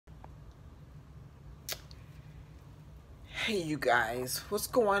Hey you guys, what's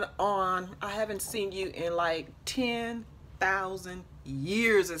going on? I haven't seen you in like 10,000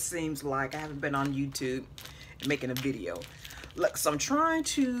 years, it seems like. I haven't been on YouTube making a video. Look, so I'm trying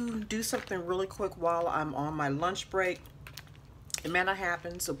to do something really quick while I'm on my lunch break. It may not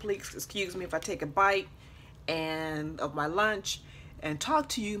happen, so please excuse me if I take a bite of my lunch and talk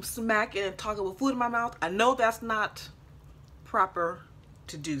to you, smacking and talking with food in my mouth. I know that's not proper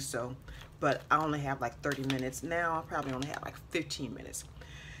to do so, but I only have like 30 minutes now. I probably only have like 15 minutes.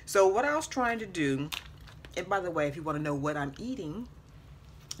 So what I was trying to do, and by the way, if you want to know what I'm eating,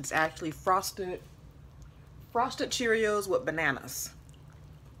 it's actually frosted Cheerios with bananas.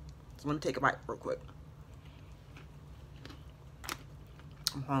 So let me take a bite real quick.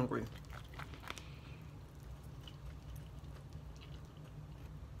 I'm hungry.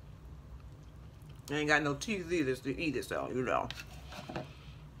 I ain't got no teeth either to eat it, so you know.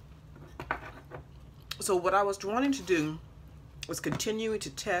 So what I was wanting to do was continuing to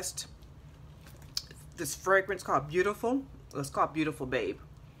test this fragrance called Beautiful. It's called Beautiful Babe.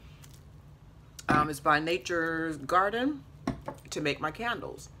 It's by Nature's Garden to make my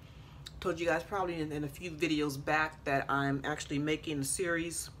candles. Told you guys probably in a few videos back that I'm actually making a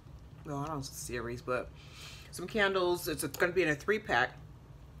series. Well, I don't know if it's a series, but some candles. It's going to be in a 3-pack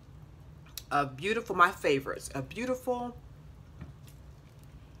of Beautiful, my favorites. Beautiful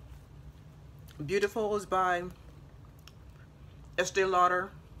is by Estee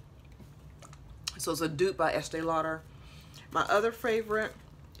Lauder. So it's a dupe by Estee Lauder. My other favorite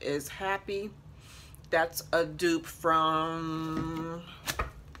is Happy. That's a dupe from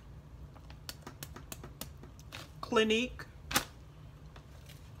Clinique.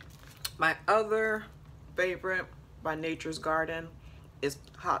 My other favorite by Nature's Garden is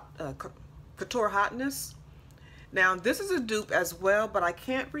Couture Hotness. Now this is a dupe as well, but I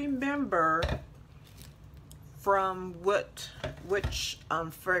can't remember from which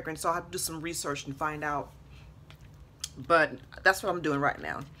fragrance, so I'll have to do some research and find out. But that's what I'm doing right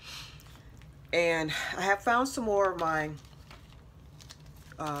now. And I have found some more of my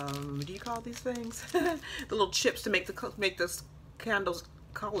what do you call these things? The little chips to make the candles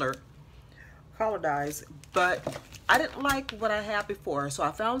colorize, but I didn't like what I had before, so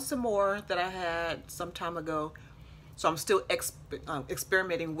I found some more that I had some time ago. So I'm still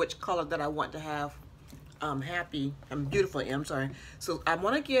experimenting which color that I want to have Happy and Beautiful in. I'm sorry. So I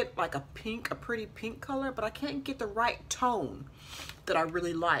want to get like a pretty pink color, but I can't get the right tone that I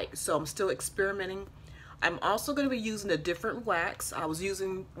really like. So I'm still experimenting. I'm also going to be using a different wax. I was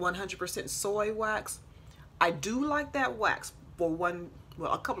using 100% soy wax. I do like that wax for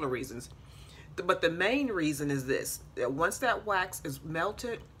a couple of reasons. But the main reason is this: that once that wax is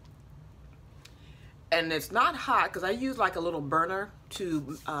melted, and it's not hot, because I use like a little burner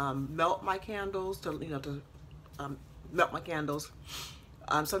to melt my candles, melt my candles.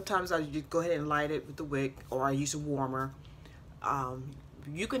 Sometimes I just go ahead and light it with the wick, or I use a warmer.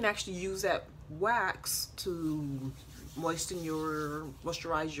 You can actually use that wax to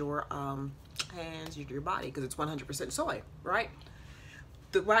moisturize your hands, your body, because it's 100% soy, right?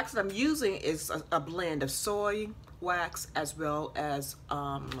 The wax that I'm using is a blend of soy wax as well as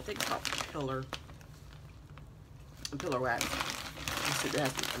I think it's called pillar wax. Let's see if it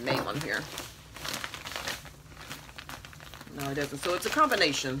has a name on here. No, it doesn't. So it's a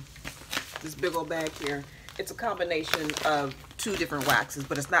combination. This big old bag here. It's a combination of 2 different waxes,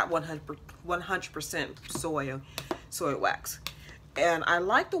 but it's not 100% soy wax. And I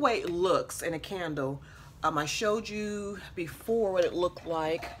like the way it looks in a candle. I showed you before what it looked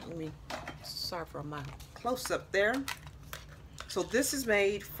like. Sorry for my close-up there. So this is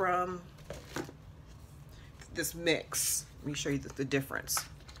made from this mix. Let me show you the difference.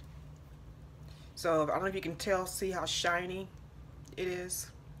 So I don't know if you can see how shiny it is.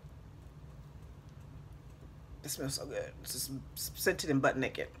 It smells so good. It's just scented and butt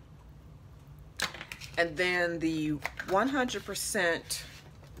naked. And then the 100%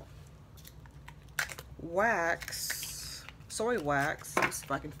 wax, soy wax. Let's see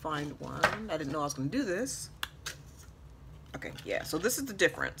if I can find one. I didn't know I was going to do this. Okay, yeah. So this is the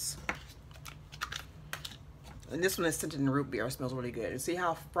difference. And this one is scented in root beer. It smells really good. And see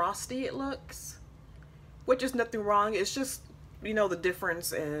how frosty it looks? Which is nothing wrong. It's just, you know, the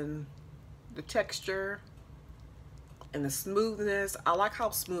difference in the texture and the smoothness. I like how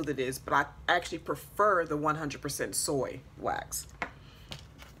smooth it is, but I actually prefer the 100% soy wax.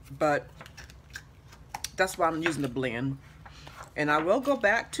 But that's why I'm using the blend. And I will go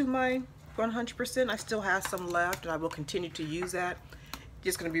back to my 100%. I still have some left, and I will continue to use that.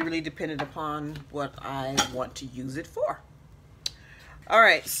 Just going to be really dependent upon what I want to use it for. All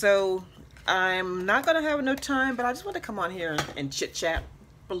right, so I'm not gonna have no time, but I just want to come on here and chit chat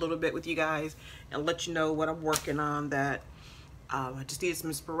for a little bit with you guys and let you know what I'm working on. That I just needed some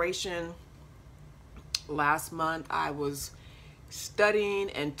inspiration. Last month I was studying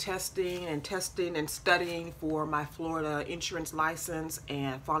and testing and studying for my Florida insurance license,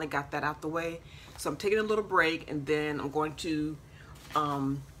 and finally got that out the way. So I'm taking a little break, and then I'm going to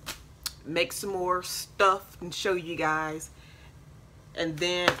make some more stuff and show you guys. And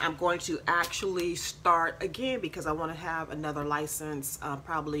then I'm going to actually start again because I want to have another license,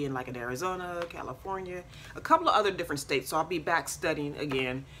 probably in like in Arizona, California, a couple of other different states. So I'll be back studying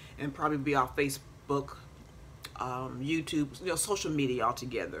again and probably be off Facebook, YouTube, you know, social media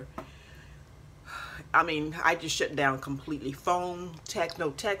altogether. I mean, I just shut down completely. Phone, text,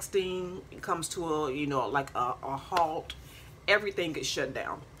 no texting. It comes to a, you know, like a halt. Everything gets shut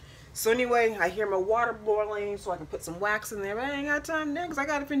down. So anyway, I hear my water boiling so I can put some wax in there. But I ain't got time now because I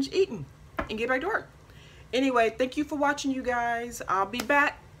got to finish eating and get back to work. Anyway, thank you for watching, you guys. I'll be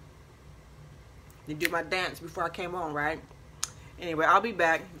back. You do my dance before I came on, right? Anyway, I'll be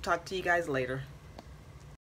back. Talk to you guys later.